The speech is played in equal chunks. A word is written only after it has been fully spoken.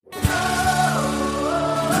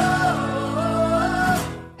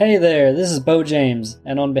Hey there, this is Bo James,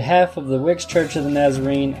 and on behalf of the Wicks Church of the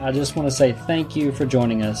Nazarene, I just want to say thank you for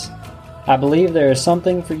joining us. I believe there is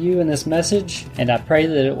something for you in this message, and I pray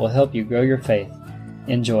that it will help you grow your faith.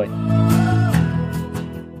 Enjoy.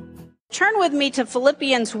 Turn with me to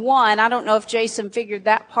Philippians 1. I don't know if Jason figured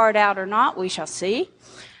that part out or not. We shall see.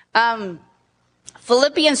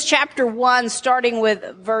 Philippians chapter 1, starting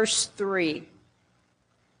with verse 3.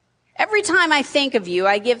 Every time I think of you,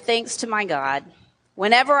 I give thanks to my God.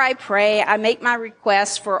 Whenever I pray, I make my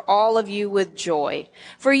requests for all of you with joy.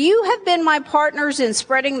 For you have been my partners in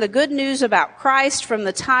spreading the good news about Christ from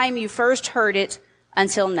the time you first heard it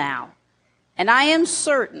until now. And I am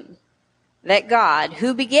certain that God,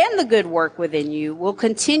 who began the good work within you, will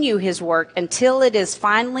continue his work until it is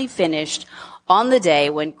finally finished on the day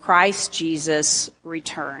when Christ Jesus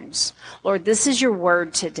returns. Lord, this is your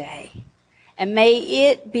word today. And may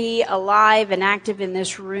it be alive and active in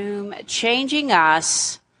this room, changing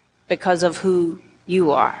us because of who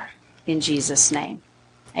you are. In Jesus' name,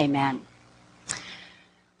 amen.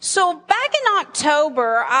 So back in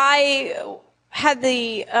October, I had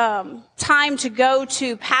the time to go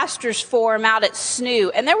to Pastors Forum out at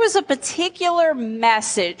SNU, and there was a particular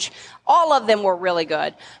message. All of them were really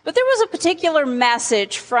good, but there was a particular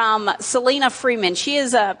message from Selena Freeman. She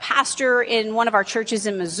is a pastor in one of our churches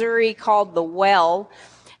in Missouri called The Well,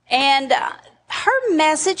 and her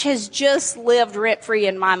message has just lived rent-free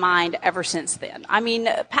in my mind ever since then. I mean,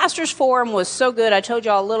 Pastors Forum was so good. I told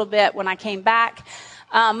y'all a little bit when I came back.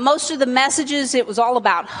 Most of the messages, it was all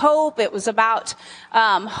about hope. It was about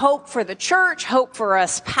hope for the church, hope for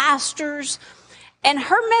us pastors. And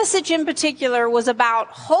her message in particular was about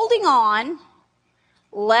holding on,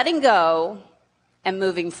 letting go, and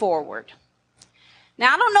moving forward.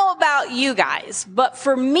 Now, I don't know about you guys, but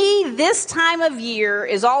for me, this time of year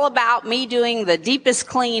is all about me doing the deepest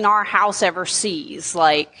clean our house ever sees,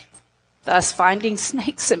 like thus finding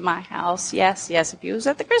snakes in my house. Yes, if you was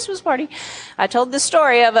at the Christmas party. I told the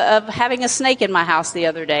story of having a snake in my house the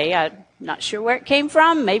other day. I'm not sure where it came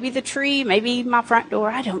from. Maybe the tree, maybe my front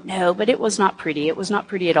door. I don't know, but it was not pretty. It was not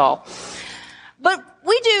pretty at all. But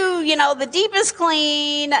we do, the deepest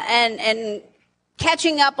clean and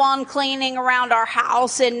catching up on cleaning around our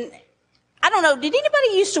house. And I don't know, did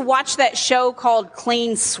anybody used to watch that show called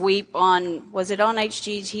Clean Sweep was it on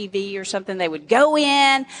HGTV or something? They would go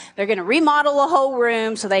in, they're going to remodel a whole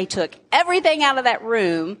room, so they took everything out of that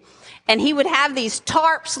room, and he would have these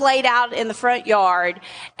tarps laid out in the front yard,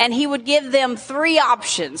 and he would give them 3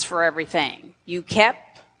 options for everything. You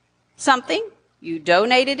kept something, you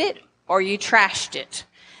donated it, or you trashed it.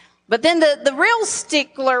 But then the real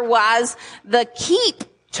stickler was the keep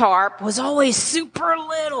tarp was always super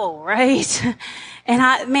little, right? And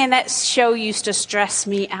that show used to stress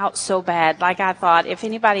me out so bad. Like I thought, if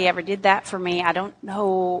anybody ever did that for me, I don't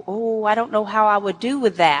know how I would do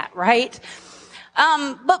with that, right?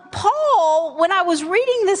 But Paul, when I was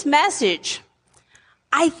reading this message,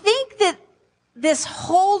 I think that this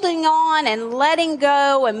holding on and letting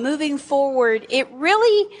go and moving forward, it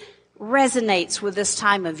really resonates with this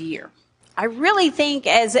time of year. I really think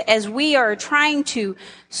as we are trying to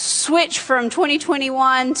switch from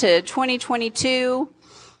 2021 to 2022,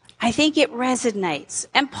 I think it resonates.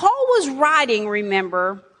 And Paul was writing,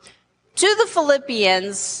 remember, to the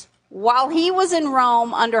Philippians while he was in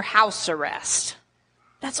Rome under house arrest.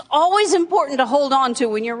 That's always important to hold on to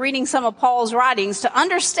when you're reading some of Paul's writings, to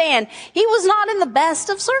understand he was not in the best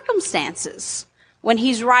of circumstances when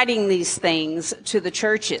he's writing these things to the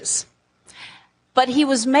churches. But he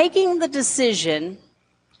was making the decision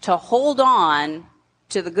to hold on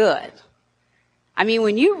to the good. I mean,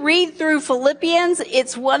 when you read through Philippians,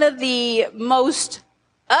 it's one of the most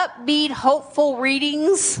upbeat, hopeful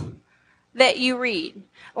readings that you read.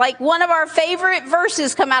 Like one of our favorite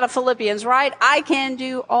verses come out of Philippians, right? I can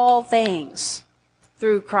do all things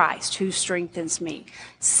through Christ who strengthens me,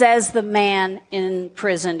 says the man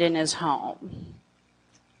imprisoned in his home.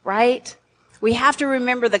 Right? We have to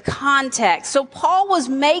remember the context. So Paul was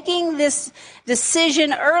making this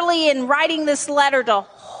decision early in writing this letter to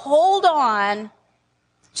hold on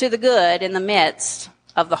to the good in the midst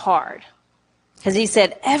of the hard. Because he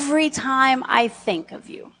said, every time I think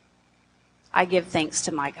of you, I give thanks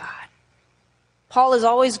to my God. Paul is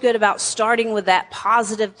always good about starting with that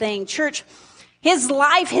positive thing. Church, his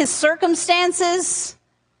life, his circumstances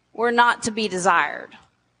were not to be desired.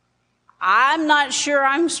 I'm not sure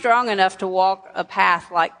I'm strong enough to walk a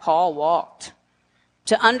path like Paul walked,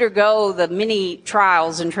 to undergo the many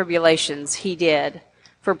trials and tribulations he did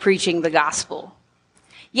for preaching the gospel.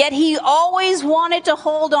 Yet he always wanted to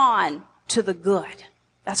hold on to the good.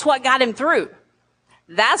 That's what got him through.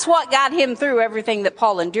 That's what got him through everything that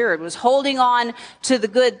Paul endured, was holding on to the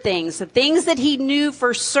good things, the things that he knew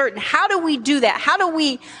for certain. How do we do that? How do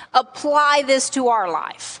we apply this to our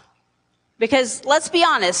life? Because let's be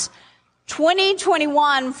honest,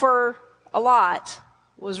 2021 for a lot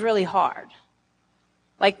was really hard.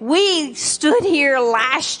 Like, we stood here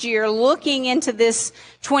last year looking into this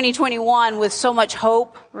 2021 with so much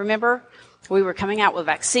hope, remember? We were coming out with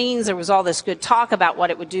vaccines. There was all this good talk about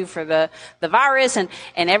what it would do for the virus, and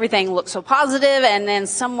everything looked so positive. And then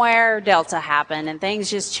somewhere Delta happened, and things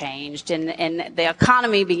just changed, and the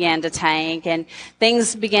economy began to tank, and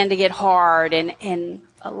things began to get hard, and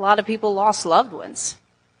a lot of people lost loved ones.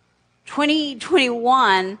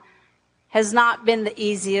 2021 has not been the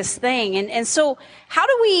easiest thing. And so how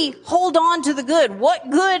do we hold on to the good? What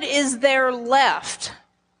good is there left?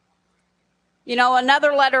 You know,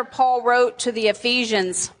 another letter Paul wrote to the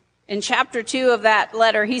Ephesians, in chapter 2 of that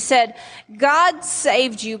letter, he said, God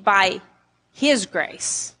saved you by his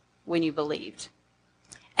grace when you believed.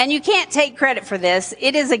 And you can't take credit for this.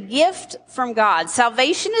 It is a gift from God.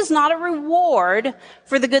 Salvation is not a reward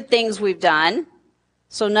for the good things we've done,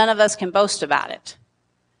 so none of us can boast about it.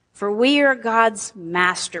 For we are God's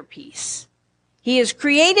masterpiece. He has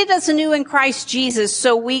created us anew in Christ Jesus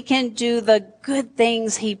so we can do the good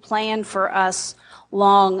things he planned for us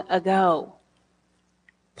long ago.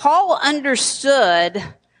 Paul understood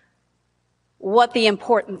what the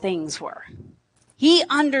important things were. He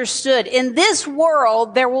understood in this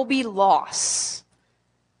world there will be loss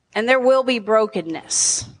and there will be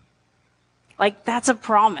brokenness. Like, that's a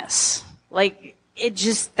promise. Like,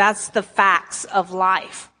 that's the facts of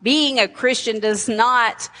life. Being a Christian does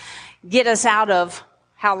not get us out of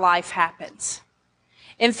how life happens.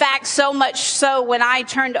 In fact, so much so, when I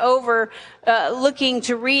turned over looking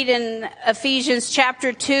to read in Ephesians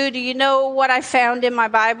chapter 2, do you know what I found in my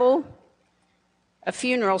Bible? A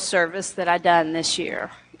funeral service that I done this year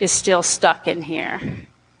is still stuck in here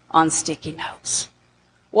on sticky notes.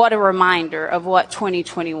 What a reminder of what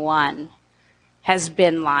 2021 has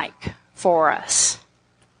been like for us.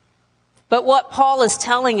 But what Paul is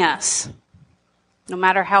telling us, no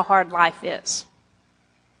matter how hard life is,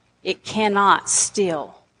 it cannot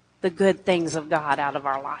steal the good things of God out of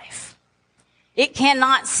our life. It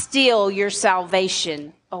cannot steal your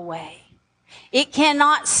salvation away. It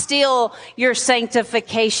cannot steal your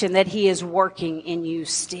sanctification that he is working in you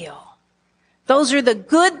still. Those are the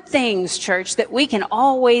good things, church, that we can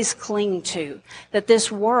always cling to, that this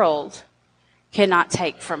world cannot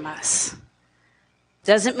take from us.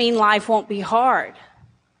 Doesn't mean life won't be hard.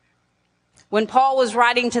 When Paul was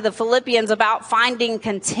writing to the Philippians about finding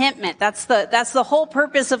contentment, that's the whole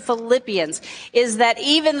purpose of Philippians, is that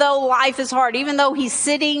even though life is hard, even though he's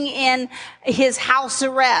sitting in his house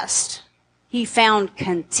arrest, he found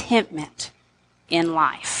contentment in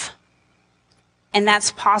life. And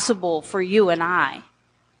that's possible for you and I.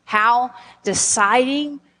 How?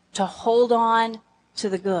 Deciding to hold on to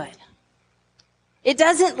the good. It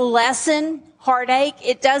doesn't lessen heartache.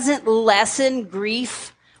 It doesn't lessen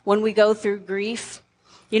grief when we go through grief.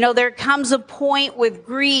 You know, there comes a point with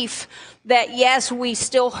grief that, yes, we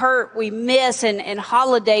still hurt, we miss, and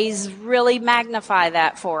holidays really magnify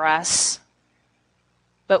that for us.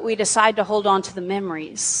 But we decide to hold on to the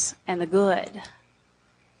memories and the good.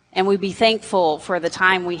 And we be thankful for the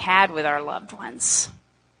time we had with our loved ones.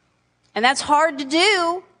 And that's hard to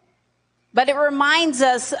do, but it reminds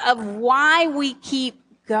us of why we keep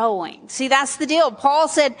going. See, that's the deal. Paul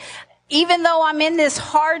said, even though I'm in this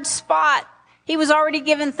hard spot, he was already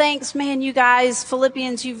giving thanks. Man, you guys,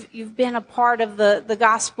 Philippians, you've been a part of the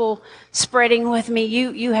gospel spreading with me.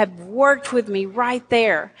 You have worked with me right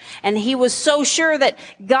there. And he was so sure that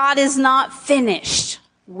God is not finished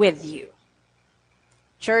with you.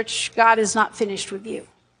 Church, God is not finished with you.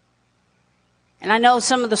 And I know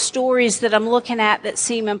some of the stories that I'm looking at that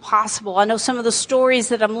seem impossible. I know some of the stories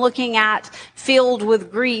that I'm looking at filled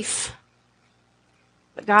with grief.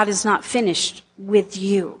 But God is not finished with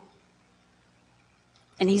you.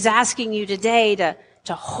 And he's asking you today to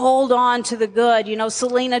hold on to the good. You know,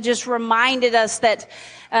 Selena just reminded us that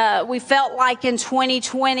we felt like in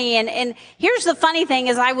 2020. And here's the funny thing,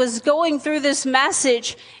 as I was going through this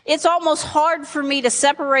message, it's almost hard for me to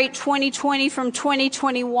separate 2020 from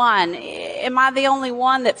 2021. Am I the only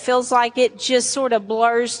one that feels like it just sort of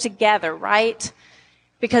blurs together, right?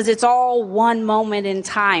 Because it's all one moment in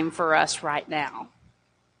time for us right now.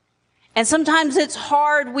 And sometimes it's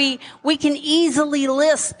hard. We can easily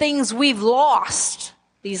list things we've lost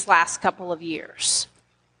these last couple of years.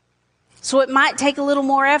 So it might take a little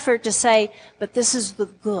more effort to say, but this is the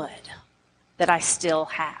good that I still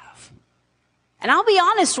have. And I'll be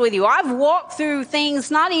honest with you, I've walked through things,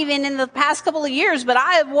 not even in the past couple of years, but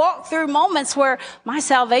I have walked through moments where my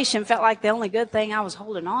salvation felt like the only good thing I was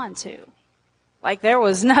holding on to. Like there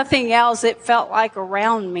was nothing else it felt like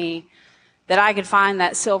around me that I could find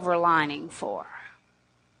that silver lining for.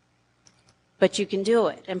 But you can do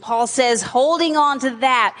it. And Paul says, holding on to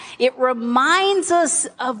that, it reminds us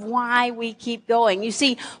of why we keep going. You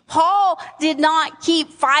see, Paul did not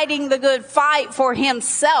keep fighting the good fight for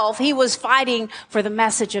himself. He was fighting for the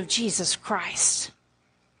message of Jesus Christ.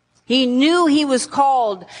 He knew he was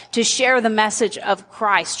called to share the message of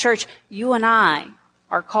Christ. Church, you and I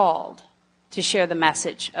are called to share the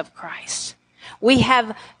message of Christ. We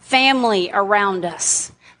have family around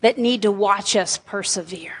us that need to watch us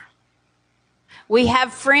persevere. We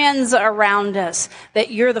have friends around us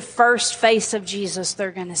that you're the first face of Jesus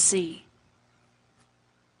they're going to see.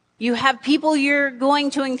 You have people you're going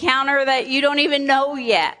to encounter that you don't even know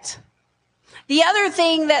yet. The other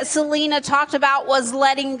thing that Selena talked about was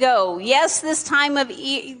letting go. Yes, this time of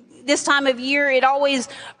year, it always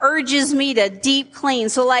urges me to deep clean.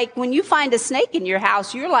 So like when you find a snake in your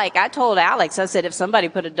house, you're like, I told Alex, I said, if somebody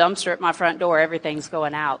put a dumpster at my front door, everything's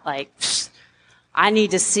going out. Like, I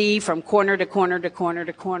need to see from corner to corner to corner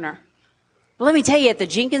to corner. But let me tell you, at the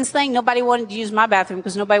Jenkins thing, nobody wanted to use my bathroom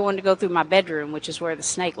because nobody wanted to go through my bedroom, which is where the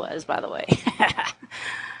snake was, by the way.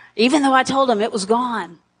 Even though I told them it was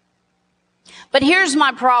gone. But here's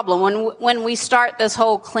my problem when we start this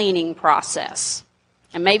whole cleaning process.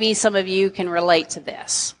 And maybe some of you can relate to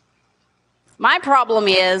this. My problem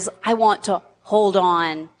is I want to hold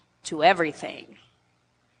on to everything.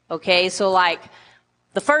 Okay, so like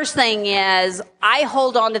the first thing is I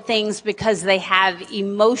hold on to things because they have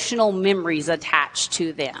emotional memories attached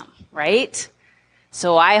to them, right?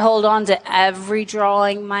 So I hold on to every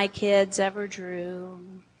drawing my kids ever drew,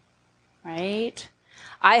 right?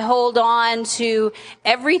 I hold on to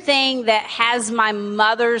everything that has my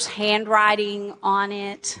mother's handwriting on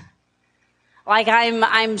it. Like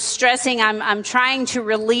I'm stressing, I'm trying to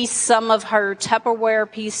release some of her Tupperware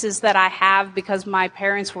pieces that I have because my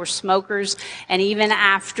parents were smokers. And even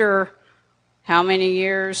after how many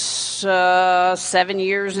years? 7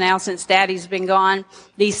 years now since Daddy's been gone.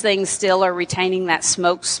 These things still are retaining that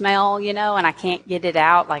smoke smell, and I can't get it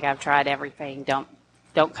out. Like I've tried everything. Don't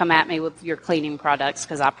come at me with your cleaning products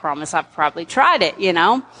because I promise I've probably tried it,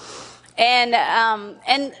 And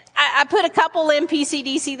I put a couple in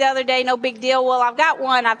PCDC the other day, no big deal. Well, I've got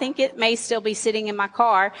one. I think it may still be sitting in my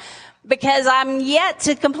car because I'm yet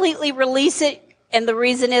to completely release it. And the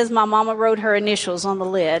reason is my mama wrote her initials on the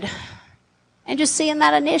lid. And just seeing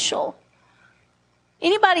that initial.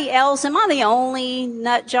 Anybody else? Am I the only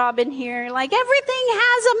nut job in here? Like everything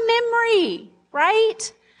has a memory,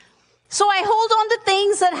 right? So I hold on to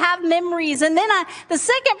things that have memories. And then the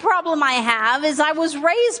second problem I have is I was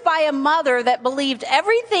raised by a mother that believed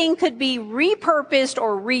everything could be repurposed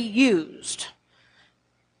or reused.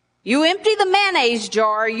 You empty the mayonnaise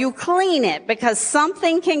jar, you clean it because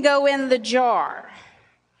something can go in the jar.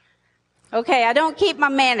 Okay, I don't keep my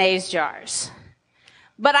mayonnaise jars.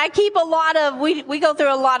 But I keep a lot of, we go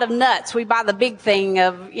through a lot of nuts. We buy the big thing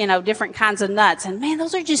of, different kinds of nuts. And man,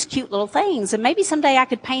 those are just cute little things. And maybe someday I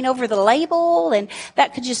could paint over the label and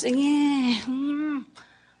that could just, I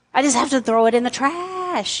just have to throw it in the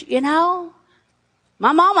trash,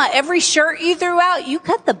 My mama, every shirt you threw out, you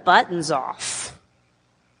cut the buttons off.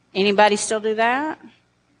 Anybody still do that?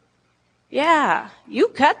 Yeah, you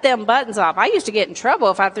cut them buttons off. I used to get in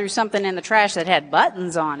trouble if I threw something in the trash that had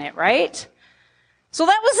buttons on it, right? So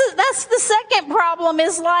that's the second problem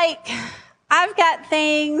is like, I've got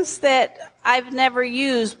things that I've never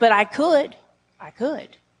used, but I could.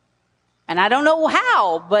 And I don't know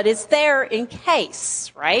how, but it's there in case,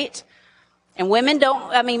 right? And men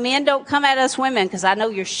don't come at us women because I know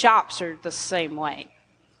your shops are the same way.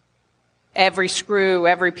 Every screw,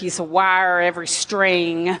 every piece of wire, every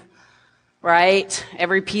string, right?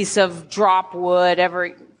 Every piece of drop wood,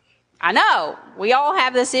 I know, we all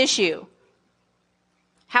have this issue.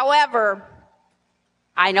 However,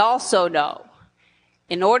 I also know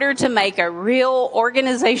in order to make a real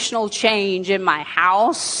organizational change in my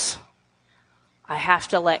house, I have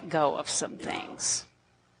to let go of some things.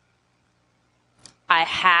 I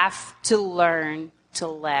have to learn to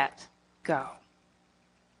let go.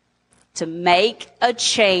 To make a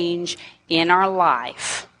change in our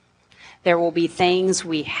life, there will be things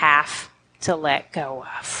we have to let go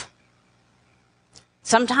of.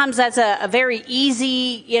 Sometimes that's a very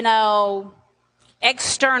easy,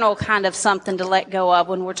 external kind of something to let go of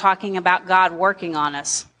when we're talking about God working on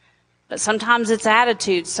us. But sometimes it's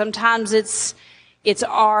attitudes. Sometimes it's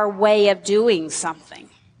our way of doing something.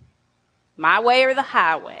 My way or the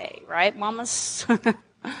highway, right, mamas?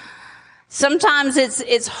 Sometimes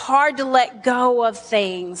it's hard to let go of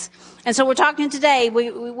things. And so we're talking today, we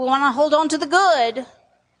want to hold on to the good.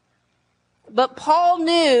 But Paul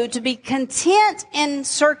knew to be content in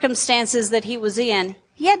circumstances that he was in,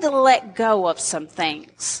 he had to let go of some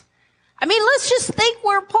things. I mean, let's just think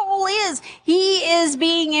where Paul is. He is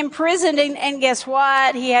being imprisoned, and guess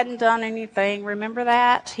what? He hadn't done anything. Remember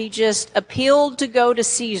that? He just appealed to go to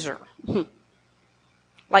Caesar.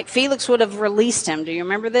 Like Felix would have released him. Do you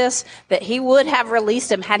remember this? That he would have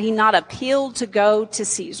released him had he not appealed to go to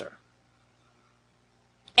Caesar.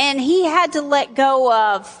 And he had to let go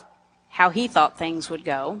of how he thought things would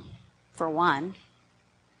go, for one.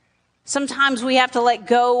 Sometimes we have to let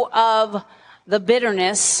go of the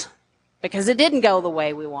bitterness because it didn't go the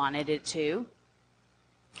way we wanted it to.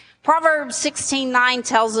 Proverbs 16:9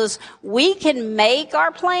 tells us we can make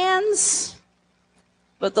our plans,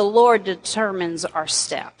 but the Lord determines our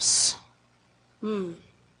steps.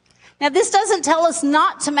 Now, this doesn't tell us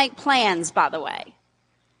not to make plans, by the way.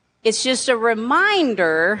 It's just a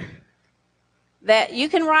reminder that you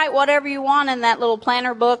can write whatever you want in that little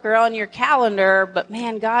planner book or on your calendar, but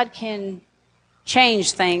man, God can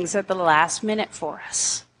change things at the last minute for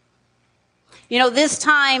us. You know, this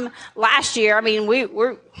time last year, I mean,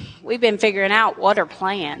 we've been figuring out what are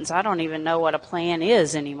plans. I don't even know what a plan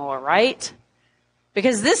is anymore, right?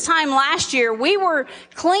 Because this time last year, we were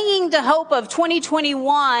clinging to hope of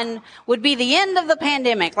 2021 would be the end of the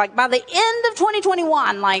pandemic. Like by the end of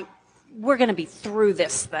 2021, like we're going to be through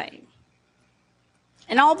this thing.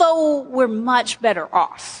 And although we're much better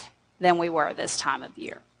off than we were this time of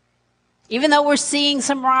year, even though we're seeing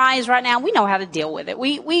some rise right now, we know how to deal with it.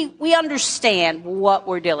 We understand what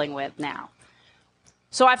we're dealing with now.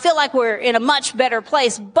 So I feel like we're in a much better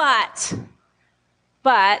place, but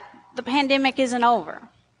the pandemic isn't over.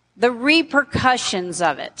 The repercussions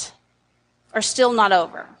of it are still not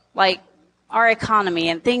over. Like our economy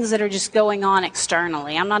and things that are just going on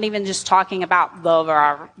externally. I'm not even just talking about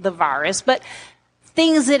the virus, but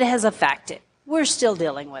things it has affected. We're still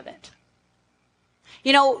dealing with it.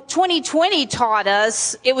 You know, 2020 taught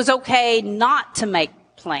us it was okay not to make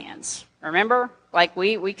plans. Remember? Like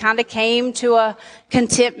we kind of came to a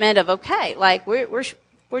contentment of, okay, like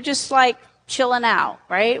we're just like chilling out,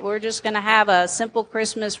 right? We're just going to have a simple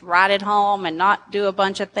Christmas right at home and not do a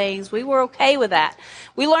bunch of things. We were okay with that.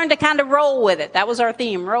 We learned to kind of roll with it. That was our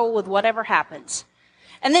theme, roll with whatever happens.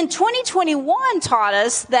 And then 2021 taught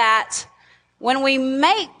us that when we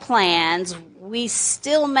make plans, we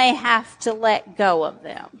still may have to let go of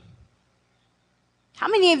them. How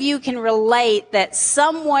many of you can relate that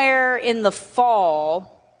somewhere in the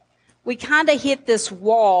fall, we kind of hit this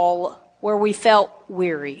wall where we felt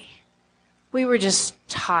weary? We were just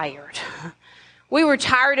tired. We were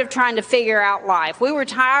tired of trying to figure out life. We were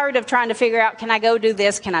tired of trying to figure out, can I go do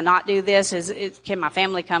this? Can I not do this? Can my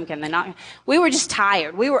family come? Can they not? We were just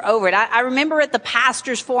tired. We were over it. I remember at the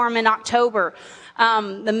pastors' forum in October,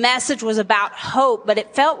 the message was about hope, but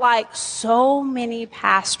it felt like so many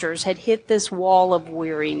pastors had hit this wall of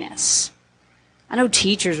weariness. I know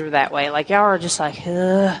teachers were that way. Like, y'all are just like,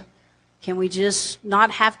 can we just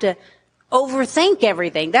not have to overthink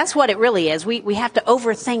everything? That's what it really is. We have to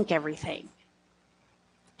overthink everything.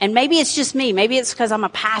 And maybe it's just me. Maybe it's because I'm a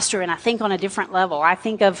pastor and I think on a different level. I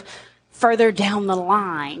think of further down the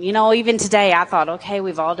line. You know, even today I thought, okay,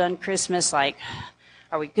 we've all done Christmas. Like,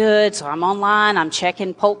 are we good? So I'm online. I'm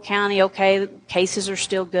checking Polk County. Okay, cases are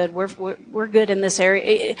still good. We're good in this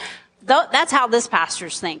area. That's how this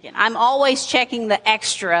pastor's thinking. I'm always checking the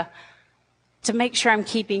extra to make sure I'm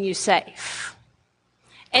keeping you safe.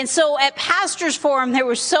 And so at Pastors Forum, there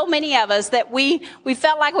were so many of us that we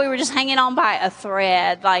felt like we were just hanging on by a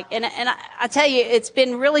thread. Like, and I tell you, it's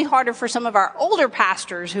been really harder for some of our older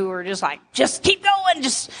pastors who are just like, just keep going,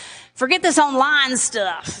 just forget this online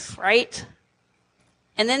stuff, right?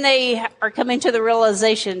 And then they are coming to the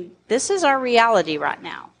realization, this is our reality right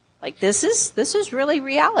now. Like, this is really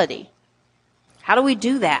reality. How do we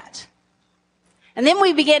do that? And then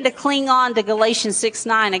we began to cling on to Galatians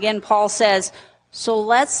 6:9. Again, Paul says, so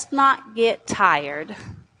let's not get tired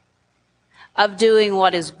of doing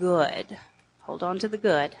what is good. Hold on to the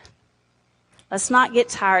good. Let's not get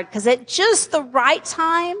tired, because at just the right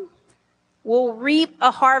time, we'll reap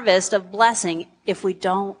a harvest of blessing if we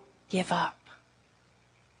don't give up.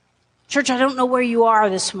 Church, I don't know where you are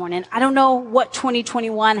this morning. I don't know what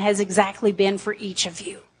 2021 has exactly been for each of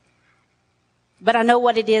you. But I know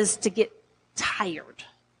what it is to get tired.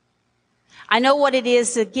 I know what it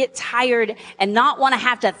is to get tired and not want to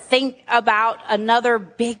have to think about another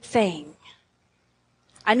big thing.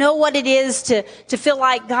 I know what it is to feel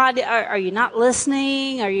like, God, are you not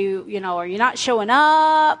listening? Are you not showing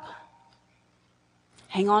up?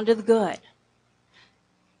 Hang on to the good.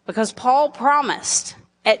 Because Paul promised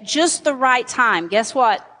at just the right time, guess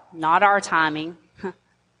what? Not our timing,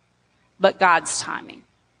 but God's timing.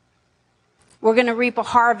 We're going to reap a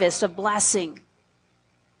harvest of blessing.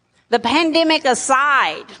 The pandemic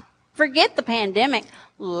aside, forget the pandemic.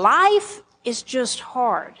 Life is just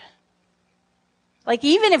hard. Like,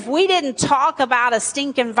 even if we didn't talk about a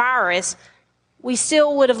stinking virus, we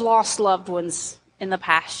still would have lost loved ones in the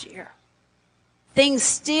past year. Things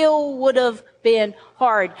still would have been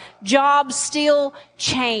hard. Jobs still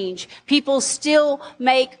change. People still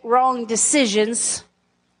make wrong decisions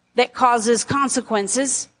that causes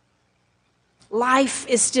consequences. Life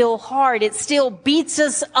is still hard. It still beats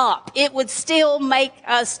us up. It would still make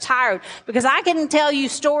us tired. Because I can tell you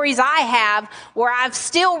stories I have where I've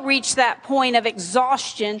still reached that point of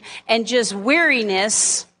exhaustion and just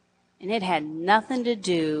weariness, and it had nothing to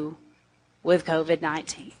do with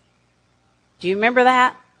COVID-19. Do you remember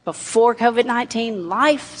that? Before COVID-19,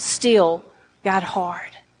 life still got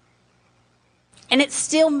hard. And it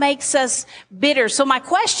still makes us bitter. So my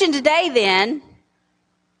question today then,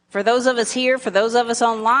 for those of us here, for those of us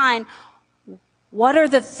online, what are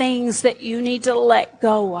the things that you need to let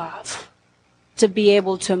go of to be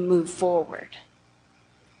able to move forward?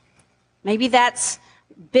 Maybe that's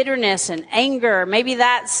bitterness and anger. Maybe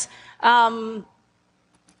that's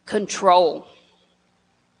control.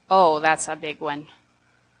 Oh, that's a big one.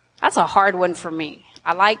 That's a hard one for me.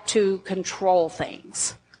 I like to control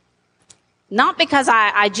things. Not because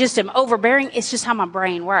I just am overbearing, it's just how my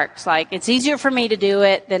brain works. Like, it's easier for me to do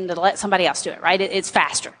it than to let somebody else do it, right? It's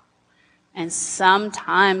faster. And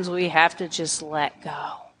sometimes we have to just let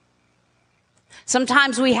go.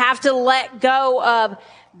 Sometimes we have to let go of,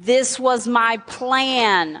 this was my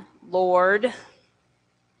plan, Lord.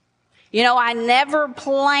 You know, I never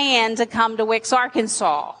planned to come to Wicks,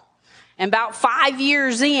 Arkansas. And about 5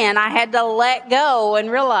 years in, I had to let go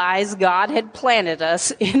and realize God had planted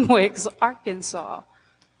us in Wicks, Arkansas.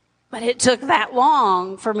 But it took that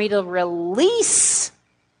long for me to release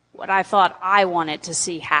what I thought I wanted to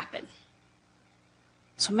see happen.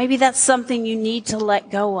 So maybe that's something you need to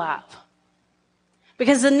let go of.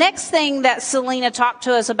 Because the next thing that Selena talked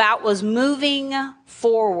to us about was moving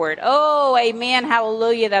forward. Oh, amen,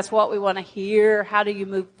 hallelujah, that's what we want to hear. How do you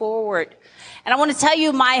move forward? And I want to tell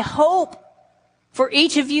you, my hope for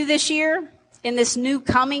each of you this year, in this new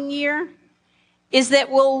coming year, is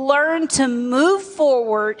that we'll learn to move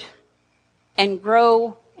forward and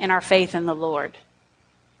grow in our faith in the Lord.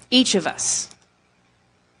 Each of us.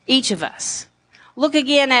 Each of us. Look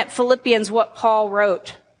again at Philippians, what Paul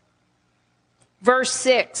wrote. Verse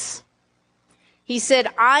 6. He said,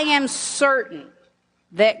 I am certain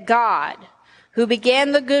that God, who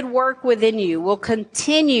began the good work within you, will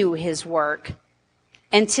continue his work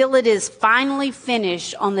until it is finally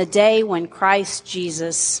finished on the day when Christ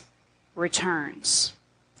Jesus returns.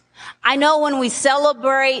 I know when we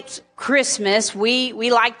celebrate Christmas, we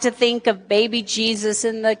like to think of baby Jesus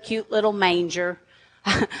in the cute little manger.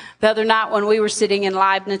 The other night when we were sitting in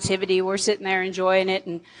live nativity, we're sitting there enjoying it,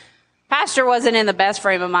 and Pastor wasn't in the best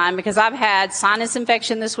frame of mind because I've had sinus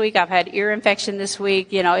infection this week. I've had ear infection this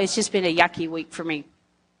week. You know, it's just been a yucky week for me.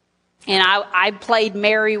 And I played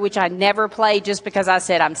Mary, which I never played, just because I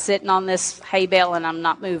said I'm sitting on this hay bale and I'm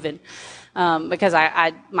not moving. Because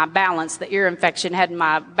my balance, the ear infection had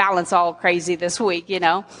my balance all crazy this week, you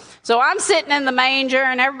know. So I'm sitting in the manger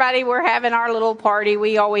and everybody, we're having our little party.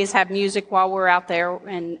 We always have music while we're out there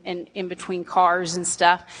and in between cars and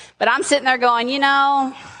stuff. But I'm sitting there going, you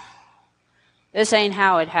know, this ain't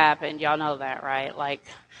how it happened. Y'all know that, right? Like,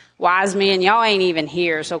 wise men, y'all ain't even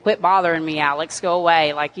here, so quit bothering me, Alex. Go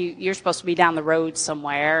away. Like, you're supposed to be down the road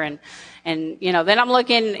somewhere. And you know, then I'm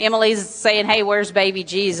looking, Emily's saying, hey, where's baby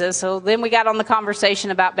Jesus? So then we got on the conversation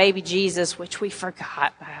about baby Jesus, which we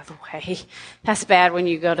forgot, by the way. That's bad when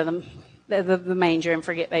you go to the manger and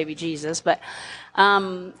forget baby Jesus. But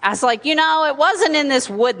I was like, you know, it wasn't in this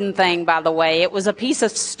wooden thing, by the way. It was a piece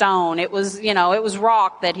of stone. It was, you know, it was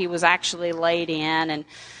rock that he was actually laid in.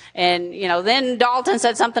 And, you know, then Dalton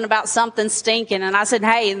said something about something stinking. And I said,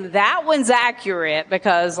 hey, that one's accurate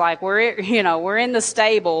because, like, we're in the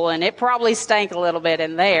stable and it probably stank a little bit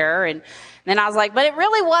in there. And then I was like, but it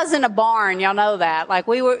really wasn't a barn. Y'all know that. Like,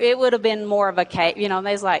 it would have been more of a cave, you know, and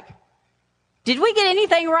they was like, did we get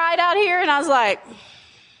anything right out here? And I was like,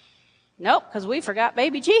 nope, because we forgot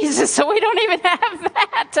baby Jesus, so we don't even have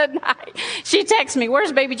that tonight. She texts me,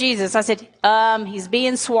 where's baby Jesus? I said, he's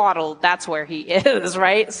being swaddled. That's where he is,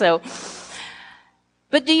 right? So,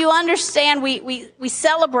 But do you understand, we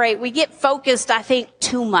celebrate, we get focused, I think,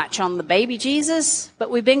 too much on the baby Jesus,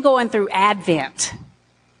 but we've been going through Advent,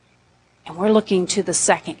 and we're looking to the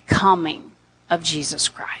second coming of Jesus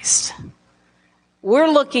Christ. We're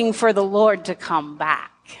looking for the Lord to come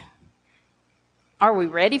back. Are we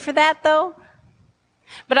ready for that, though?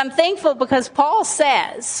 But I'm thankful because Paul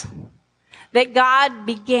says that God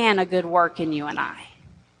began a good work in you and I,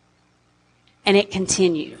 and it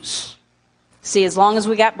continues. See, as long as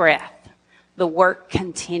we got breath, the work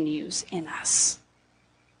continues in us.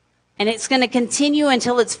 And it's going to continue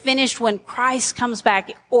until it's finished when Christ comes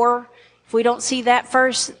back. Or if we don't see that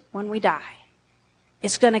first, when we die.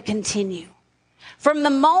 It's going to continue. From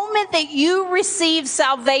the moment that you receive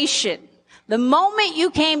salvation, the moment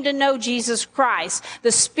you came to know Jesus Christ,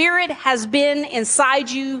 the Spirit has been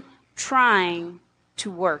inside you trying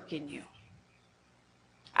to work in you.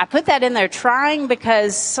 I put that in there, trying,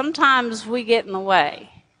 because sometimes we get in the way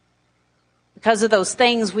because of those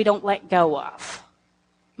things we don't let go of.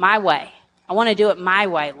 My way. I want to do it my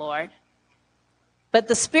way, Lord. But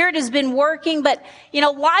the Spirit has been working, but,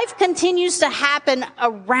 life continues to happen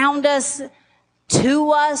around us,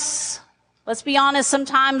 to us. Let's be honest,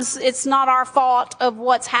 sometimes it's not our fault of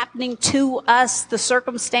what's happening to us, the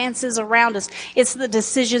circumstances around us. It's the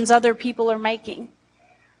decisions other people are making.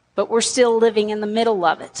 But we're still living in the middle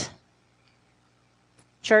of it.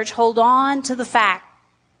 Church, hold on to the fact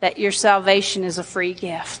that your salvation is a free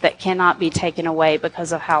gift that cannot be taken away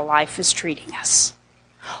because of how life is treating us.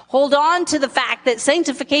 Hold on to the fact that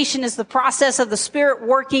sanctification is the process of the Spirit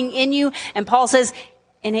working in you, and Paul says,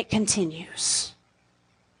 and it continues.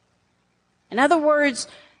 In other words,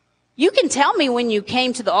 you can tell me when you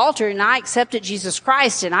came to the altar and I accepted Jesus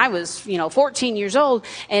Christ and I was, 14 years old,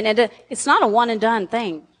 and it's not a one and done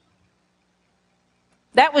thing.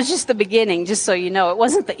 That was just the beginning, just so you know. It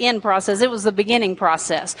wasn't the end process. It was the beginning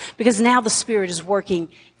process, because now the Spirit is working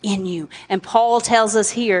in you. And Paul tells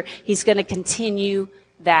us here he's going to continue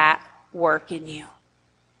that work in you.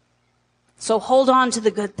 So hold on to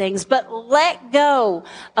the good things, but let go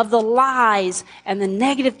of the lies and the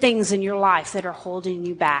negative things in your life that are holding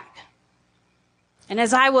you back. And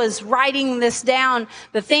as I was writing this down,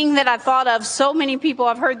 the thing that I thought of, so many people,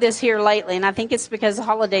 I've heard this here lately, and I think it's because the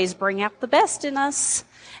holidays bring out the best in us.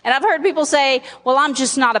 And I've heard people say, well, I'm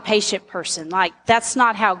just not a patient person. Like, that's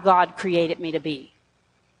not how God created me to be.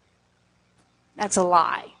 That's a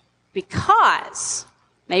lie. Because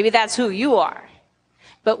maybe that's who you are.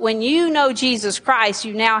 But when you know Jesus Christ,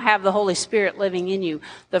 you now have the Holy Spirit living in you.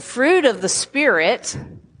 The fruit of the Spirit,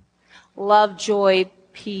 love, joy,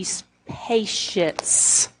 peace,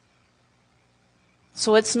 patience.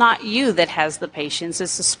 So it's not you that has the patience,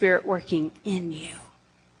 it's the Spirit working in you.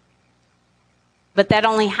 But that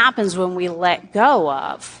only happens when we let go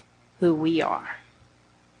of who we are,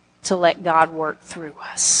 to let God work through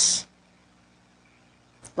us.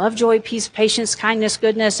 Love, joy, peace, patience, kindness,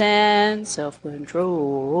 goodness, and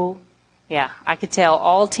self-control. Yeah, I could tell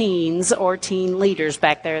all teens or teen leaders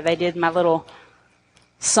back there, they did my little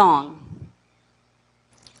song.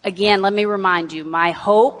 Again, let me remind you, my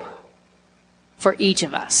hope for each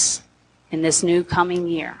of us in this new coming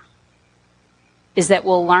year is that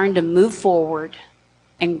we'll learn to move forward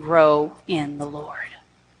and grow in the Lord.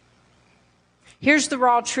 Here's the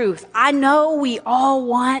raw truth. I know we all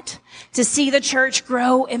want to see the church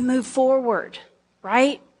grow and move forward,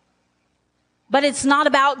 right? But it's not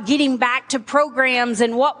about getting back to programs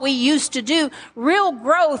and what we used to do. Real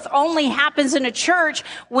growth only happens in a church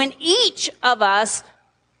when each of us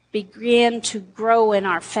begin to grow in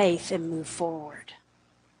our faith and move forward.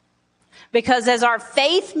 Because as our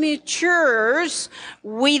faith matures,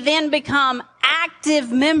 we then become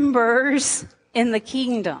active members in the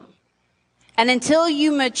kingdom. And until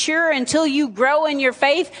you mature, until you grow in your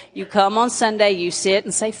faith, you come on Sunday, you sit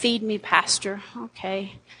and say, feed me, Pastor.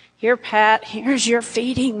 Okay. Here, Pat, here's your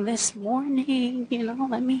feeding this morning.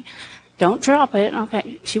 Don't drop it.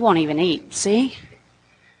 Okay. She won't even eat. See?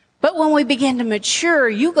 But when we begin to mature,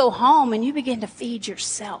 you go home and you begin to feed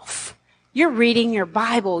yourself. You're reading your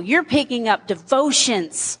Bible. You're picking up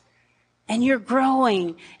devotions. And you're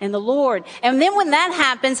growing in the Lord. And then when that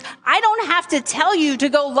happens, I don't have to tell you to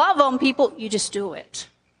go love on people. You just do it.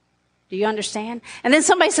 Do you understand? And then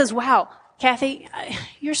somebody says, wow, Kathy,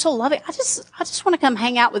 you're so loving. I just want to come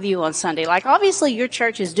hang out with you on Sunday. Like, obviously your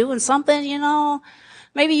church is doing something,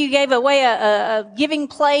 Maybe you gave away a giving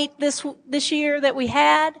plate this year that we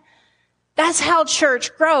had. That's how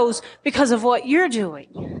church grows, because of what you're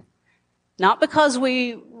doing. Not because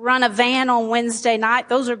we run a van on Wednesday night.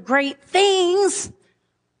 Those are great things.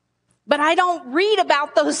 But I don't read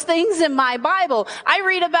about those things in my Bible. I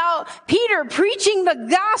read about Peter preaching the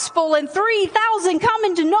gospel and 3,000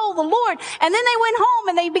 coming to know the Lord. And then they went home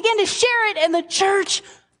and they began to share it and the church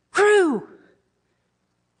grew.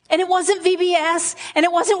 And it wasn't VBS and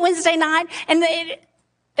it wasn't Wednesday night and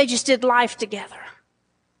they just did life together.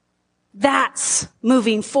 That's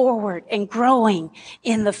moving forward and growing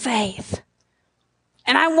in the faith.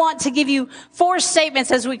 And I want to give you 4 statements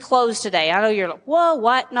as we close today. I know you're like, whoa,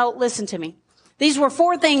 what? No, listen to me. These were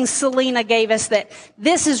 4 things Selena gave us that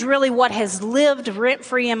this is really what has lived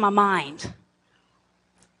rent-free in my mind.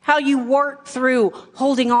 How you work through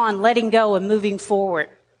holding on, letting go, and moving forward.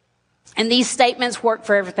 And these statements work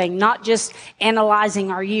for everything, not just analyzing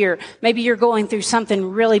our year. Maybe you're going through something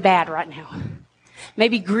really bad right now.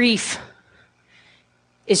 Maybe grief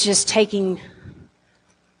is just taking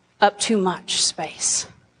up too much space.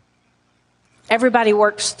 Everybody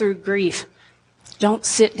works through grief. Don't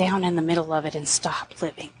sit down in the middle of it and stop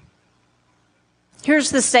living.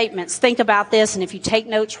 Here's the statements. Think about this, and if you take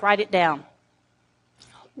notes, write it down.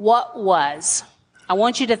 What was? I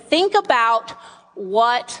want you to think about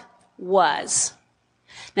what was.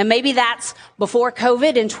 Now, maybe that's before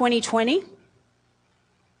COVID in 2020.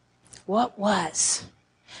 What was?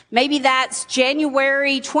 Maybe that's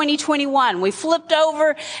January 2021. We flipped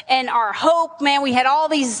over and our hope, man, we had all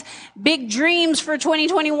these big dreams for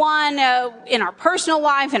 2021 in our personal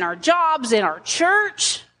life, in our jobs, in our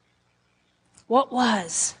church. What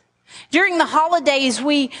was? During the holidays,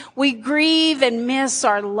 we grieve and miss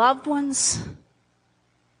our loved ones.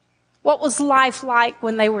 What was life like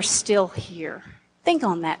when they were still here? Think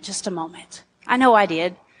on that just a moment. I know I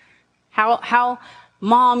did. How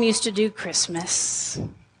Mom used to do Christmas.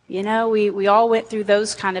 You know, we all went through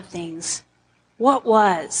those kind of things. What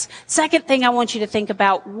was? Second thing I want you to think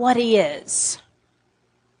about, what is?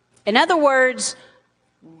 In other words,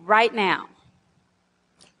 right now.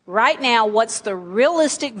 Right now, what's the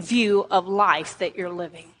realistic view of life that you're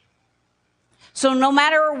living? So no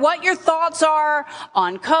matter what your thoughts are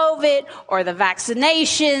on COVID or the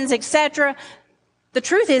vaccinations, etc., the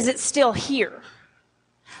truth is it's still here.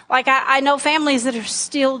 Like I know families that are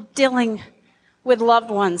still dealing with loved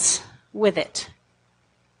ones with it.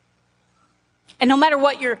 And no matter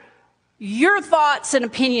what your thoughts and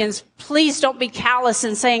opinions, please don't be callous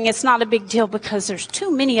in saying it's not a big deal, because there's too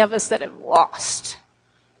many of us that have lost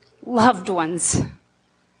loved ones.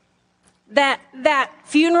 That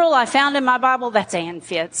funeral I found in my Bible, that's Ann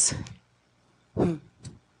Fitz.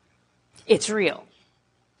 It's real.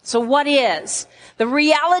 So what is? The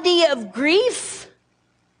reality of grief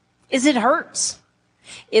is it hurts.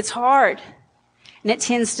 It's hard. And it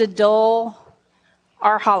tends to dull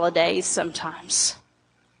our holidays sometimes,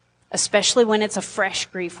 especially when it's a fresh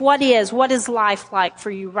grief. What is life like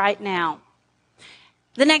for you right now?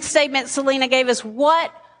 The next statement Selena gave us,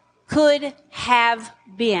 what could have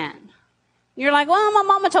been? You're like, well, my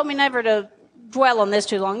mama told me never to dwell on this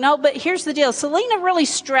too long. No, but here's the deal. Selena really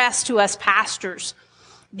stressed to us pastors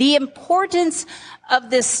the importance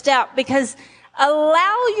of this step, because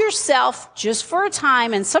allow yourself just for a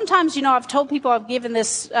time, and sometimes, I've told people, I've given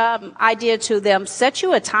this idea to them, set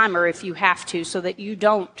you a timer if you have to so that you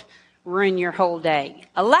don't ruin your whole day.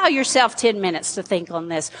 Allow yourself 10 minutes to think on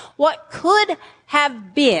this. What could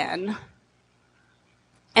have been,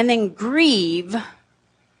 and then grieve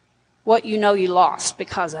what you know you lost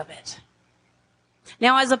because of it.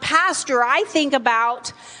 Now, as a pastor, I think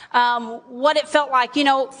about what it felt like.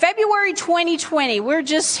 February 2020, we're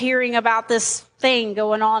just hearing about this thing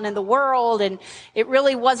going on in the world, and it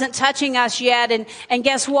really wasn't touching us yet. And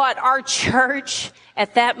guess what? Our church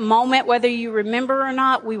at that moment, whether you remember or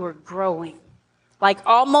not, we were growing. Like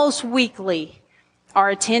almost weekly, our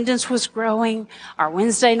attendance was growing. Our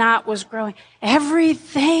Wednesday night was growing.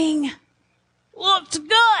 Everything looked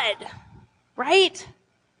good, right?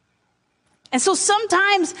 And so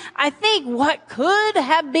sometimes I think, what could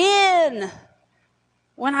have been?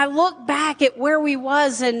 When I look back at where we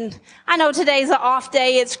was, and I know today's an off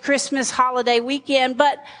day, it's Christmas holiday weekend,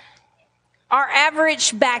 but our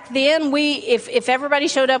average back then, if everybody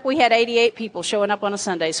showed up, we had 88 people showing up on a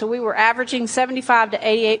Sunday. So we were averaging 75 to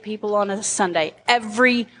 88 people on a Sunday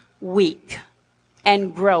every week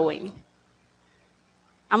and growing.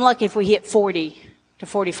 I'm lucky if we hit 40 to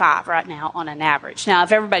 45 right now on an average. Now,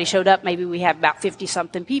 if everybody showed up, maybe we have about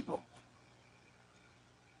 50-something people.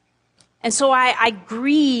 And so I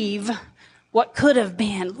grieve what could have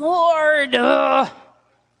been. Lord,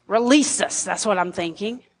 release us. That's what I'm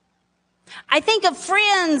thinking. I think of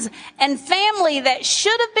friends and family that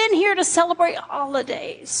should have been here to celebrate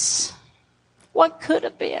holidays. What could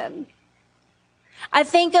have been? I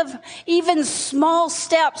think of even small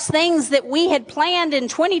steps, things that we had planned in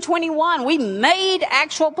 2021. We made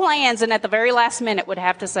actual plans, and at the very last minute would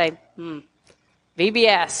have to say,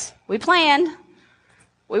 VBS. We planned.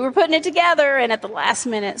 We were putting it together, and at the last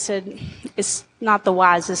minute said, it's not the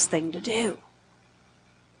wisest thing to do.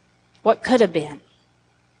 What could have been?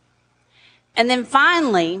 And then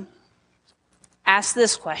finally, ask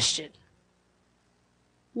this question.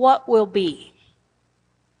 What will be?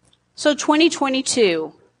 So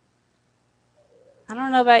 2022, I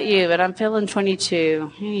don't know about you, but I'm feeling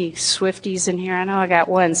 22. Any Swifties in here? I know I got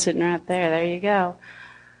one sitting right there. There you go.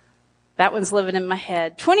 That one's living in my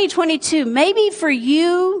head. 2022, maybe for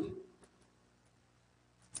you,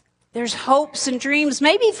 there's hopes and dreams.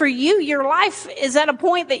 Maybe for you, your life is at a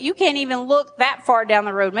point that you can't even look that far down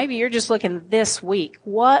the road. Maybe you're just looking this week.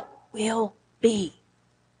 What will be?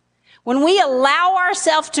 When we allow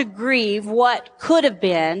ourselves to grieve what could have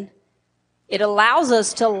been, it allows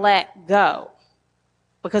us to let go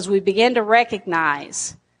because we begin to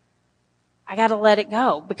recognize, I got to let it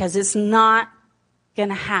go because it's not going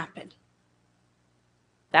to happen.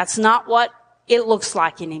 That's not what it looks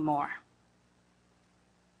like anymore.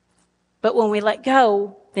 But when we let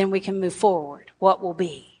go, then we can move forward. What will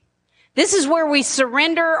be? This is where we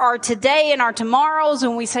surrender our today and our tomorrows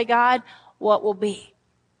and we say, God, what will be?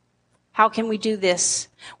 How can we do this?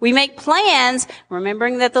 We make plans,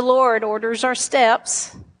 remembering that the Lord orders our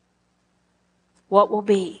steps. What will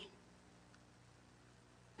be?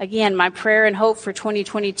 Again, my prayer and hope for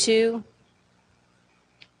 2022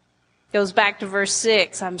 goes back to verse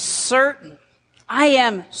 6. I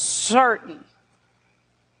am certain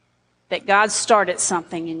that God started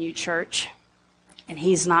something in you, church, and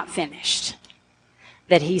He's not finished.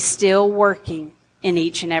 That He's still working in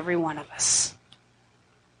each and every one of us.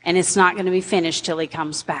 And it's not going to be finished till He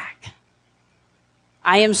comes back.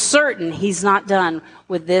 I am certain He's not done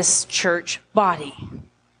with this church body.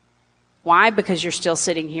 Why? Because you're still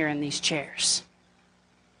sitting here in these chairs.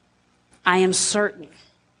 I am certain.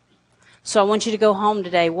 So I want you to go home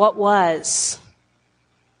today. What was?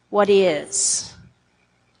 What is?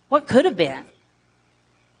 What could have been?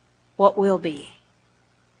 What will be?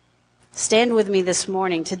 Stand with me this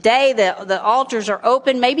morning. Today, the altars are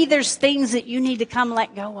open. Maybe there's things that you need to come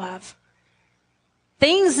let go of.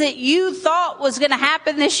 Things that you thought was going to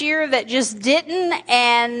happen this year that just didn't,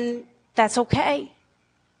 and that's okay.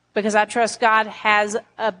 Because I trust God has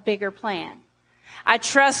a bigger plan. I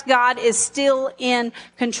trust God is still in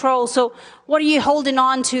control. So what are you holding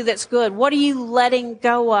on to that's good? What are you letting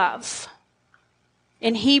go of?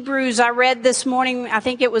 In Hebrews, I read this morning, I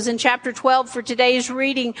think it was in chapter 12 for today's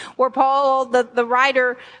reading, where Paul, the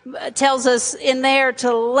writer, tells us in there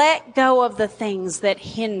to let go of the things that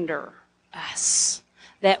hinder us,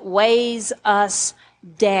 that weighs us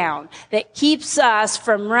down, that keeps us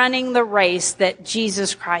from running the race that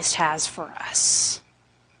Jesus Christ has for us.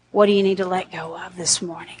 What do you need to let go of this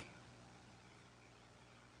morning?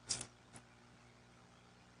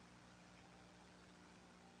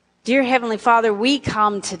 Dear Heavenly Father, we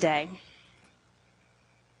come today,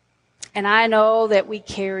 and I know that we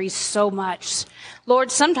carry so much.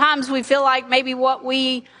 Lord, sometimes we feel like maybe what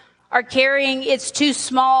we are carrying, it's too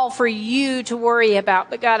small for you to worry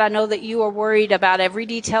about. But God, I know that you are worried about every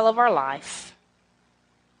detail of our life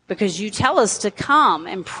because you tell us to come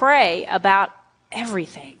and pray about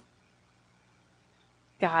everything.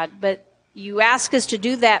 God, but you ask us to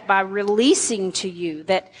do that by releasing to you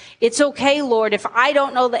that it's okay, Lord, if I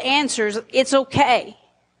don't know the answers, it's okay.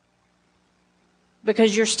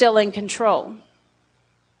 Because you're still in control.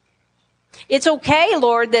 It's okay,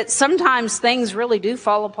 Lord, that sometimes things really do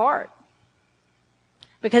fall apart.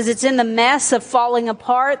 Because it's in the mess of falling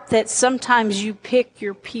apart that sometimes you pick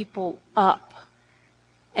your people up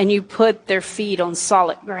and you put their feet on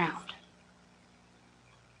solid ground.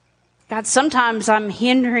 God, sometimes I'm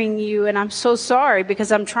hindering you, and I'm so sorry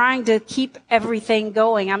because I'm trying to keep everything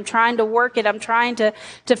going. I'm trying to work it. I'm trying to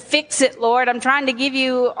fix it, Lord. I'm trying to give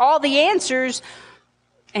you all the answers,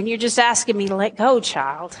 and you're just asking me to let go,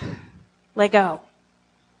 child. Let go.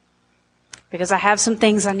 Because I have some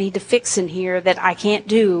things I need to fix in here that I can't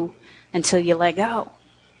do until you let go.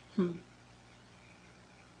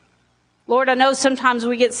 Lord, I know sometimes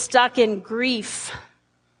we get stuck in grief.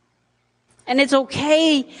 And it's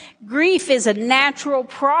okay. Grief is a natural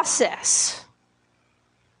process.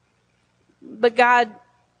 But God,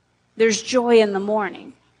 there's joy in the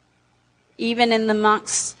morning. Even in the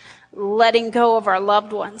amongst letting go of our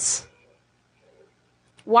loved ones.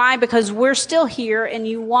 Why? Because we're still here and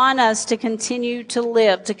you want us to continue to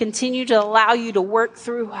live, to continue to allow you to work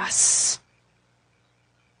through us.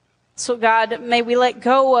 So God, may we let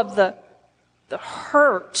go of the the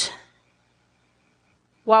hurt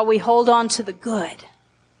while we hold on to the good,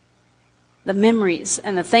 the memories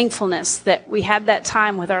and the thankfulness that we had that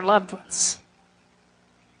time with our loved ones.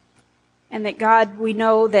 And that, God, we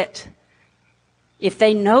know that if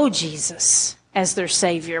they know Jesus as their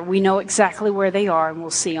Savior, we know exactly where they are and we'll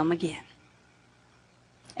see them again.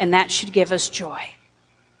 And that should give us joy.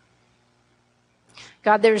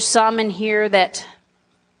 God, there's some in here that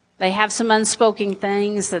they have some unspoken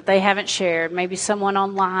things that they haven't shared. Maybe someone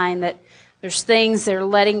online that there's things they're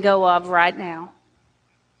letting go of right now.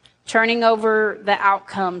 Turning over the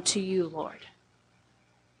outcome to you, Lord.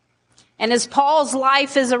 And as Paul's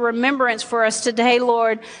life is a remembrance for us today,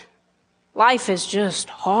 Lord, life is just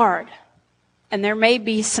hard. And there may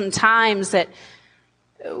be some times that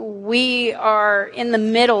we are in the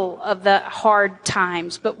middle of the hard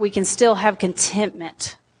times, but we can still have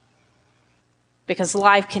contentment. Because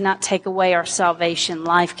life cannot take away our salvation.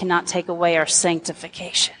 Life cannot take away our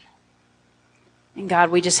sanctification. And God,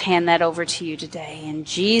 we just hand that over to you today. In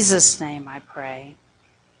Jesus' name I pray.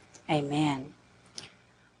 Amen.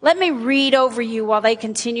 Let me read over you while they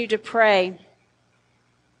continue to pray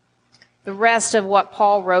the rest of what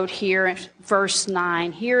Paul wrote here in verse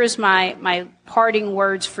 9. Here is my parting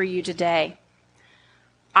words for you today.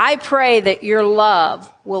 I pray that your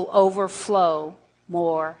love will overflow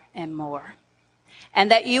more and more,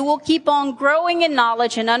 and that you will keep on growing in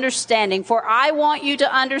knowledge and understanding, for I want you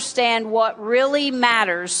to understand what really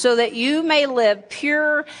matters so that you may live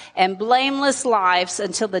pure and blameless lives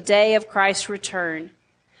until the day of Christ's return.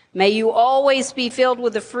 May you always be filled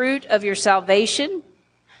with the fruit of your salvation,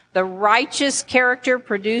 the righteous character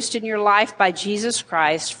produced in your life by Jesus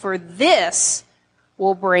Christ, for this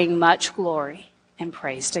will bring much glory and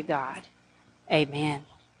praise to God. Amen.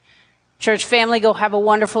 Church family, go have a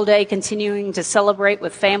wonderful day continuing to celebrate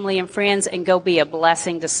with family and friends, and go be a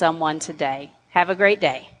blessing to someone today. Have a great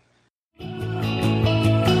day.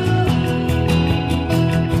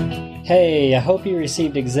 Hey, I hope you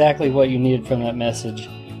received exactly what you needed from that message.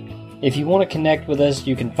 If you want to connect with us,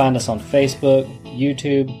 you can find us on Facebook,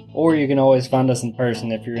 YouTube, or you can always find us in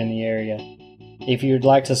person if you're in the area. If you'd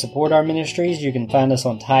like to support our ministries, you can find us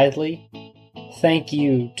on Tithely. Thank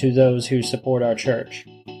you to those who support our church.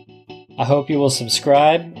 I hope you will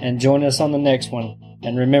subscribe and join us on the next one.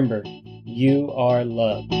 And remember, you are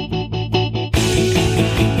loved.